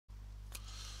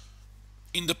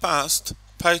In the past,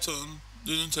 Python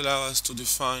didn't allow us to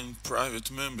define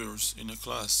private members in a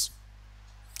class.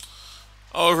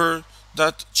 However,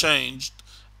 that changed,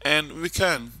 and we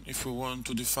can, if we want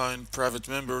to define private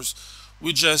members,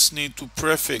 we just need to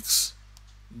prefix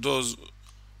those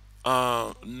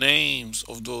names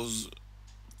of those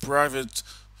private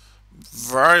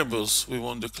variables we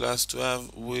want the class to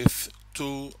have with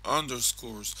two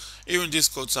underscores. Here in this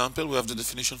code sample, we have the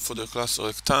definition for the class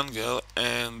rectangle,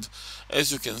 and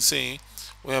as you can see,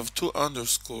 we have two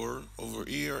underscore over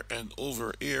here and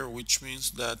over here, which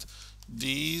means that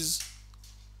these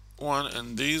one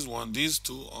and these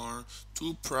two are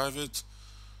two private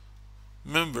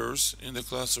members in the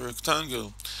class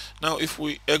rectangle. Now, if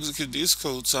we execute this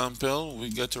code sample, we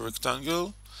get a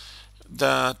rectangle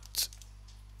that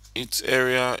its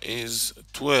area is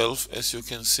 12, as you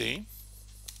can see.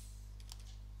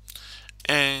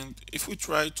 And if we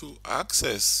try to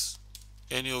access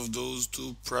any of those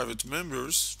two private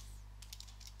members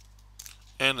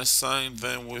and assign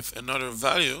them with another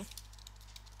value,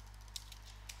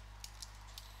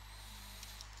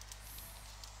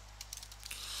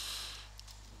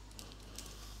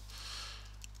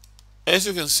 as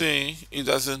you can see, it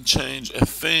doesn't change a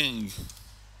thing.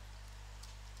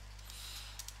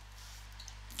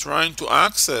 Trying to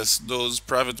access those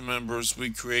private members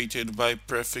we created by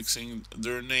prefixing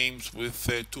their names with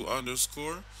a two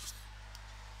underscore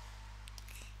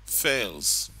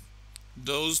fails.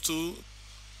 Those two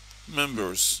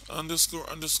members, underscore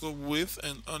underscore with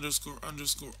and underscore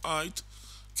underscore height,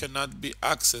 cannot be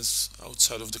accessed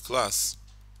outside of the class.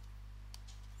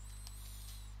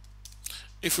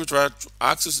 If we try to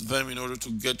access them in order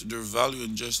to get their value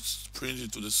and just print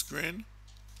it to the screen,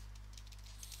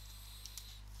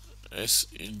 as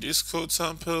in this code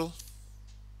sample,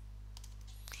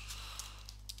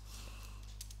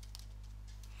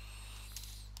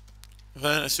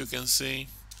 then as you can see,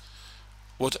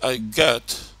 what I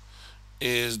get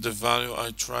is the value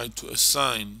I tried to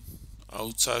assign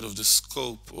outside of the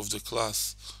scope of the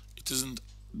class. It isn't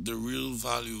the real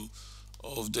value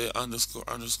of the underscore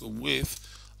underscore with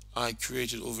I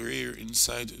created over here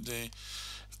inside the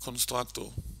constructor,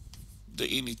 the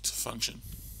init function.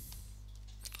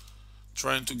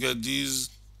 Trying to get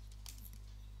these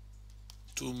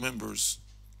two members,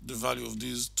 the value of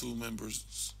these two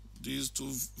members, these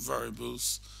two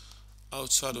variables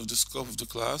outside of the scope of the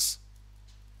class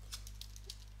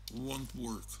won't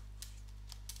work.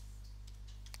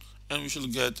 And we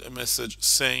should get a message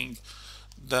saying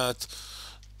that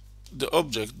the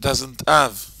object doesn't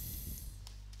have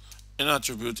an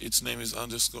attribute, its name is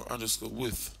underscore underscore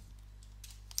with.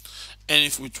 And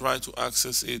if we try to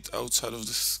access it outside of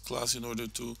this class in order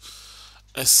to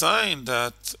assign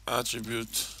that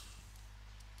attribute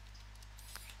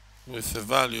with a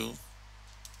value,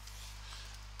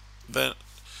 then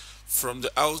from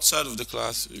the outside of the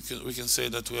class we can say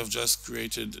that we have just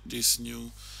created this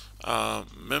new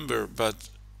member, but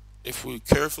if we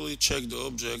carefully check the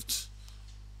object,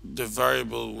 the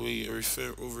variable we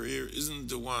refer over here isn't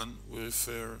the one we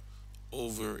refer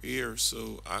over here,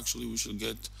 so actually we should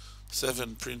get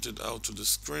 7 printed out to the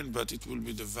screen, but it will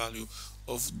be the value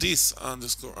of this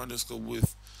underscore underscore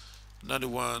with, not the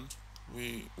one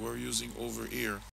we were using over here.